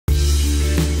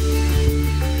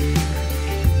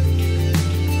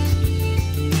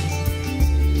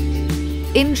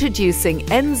Introducing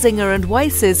Enzinger and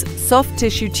Weiss's Soft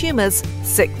Tissue Tumors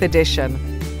 6th edition.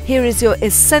 Here is your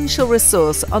essential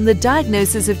resource on the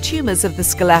diagnosis of tumors of the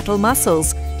skeletal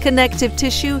muscles, connective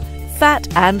tissue, fat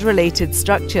and related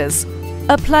structures.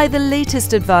 Apply the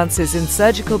latest advances in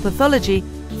surgical pathology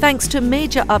thanks to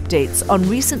major updates on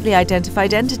recently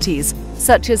identified entities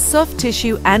such as soft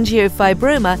tissue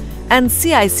angiofibroma and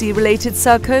CIC-related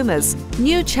sarcomas,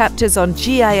 new chapters on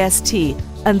GIST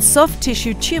and soft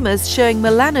tissue tumors showing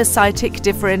melanocytic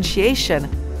differentiation,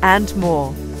 and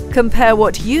more. Compare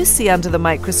what you see under the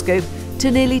microscope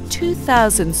to nearly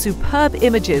 2,000 superb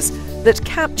images that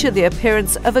capture the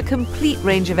appearance of a complete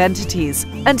range of entities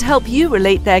and help you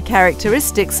relate their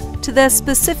characteristics to their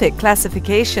specific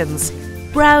classifications.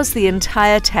 Browse the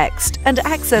entire text and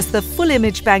access the full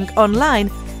image bank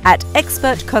online at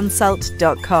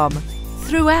expertconsult.com.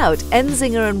 Throughout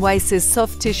Enzinger and Weiss's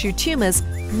soft tissue tumors,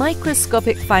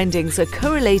 microscopic findings are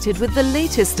correlated with the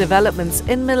latest developments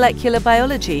in molecular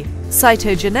biology,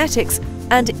 cytogenetics,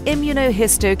 and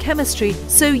immunohistochemistry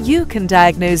so you can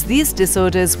diagnose these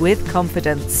disorders with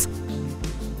confidence.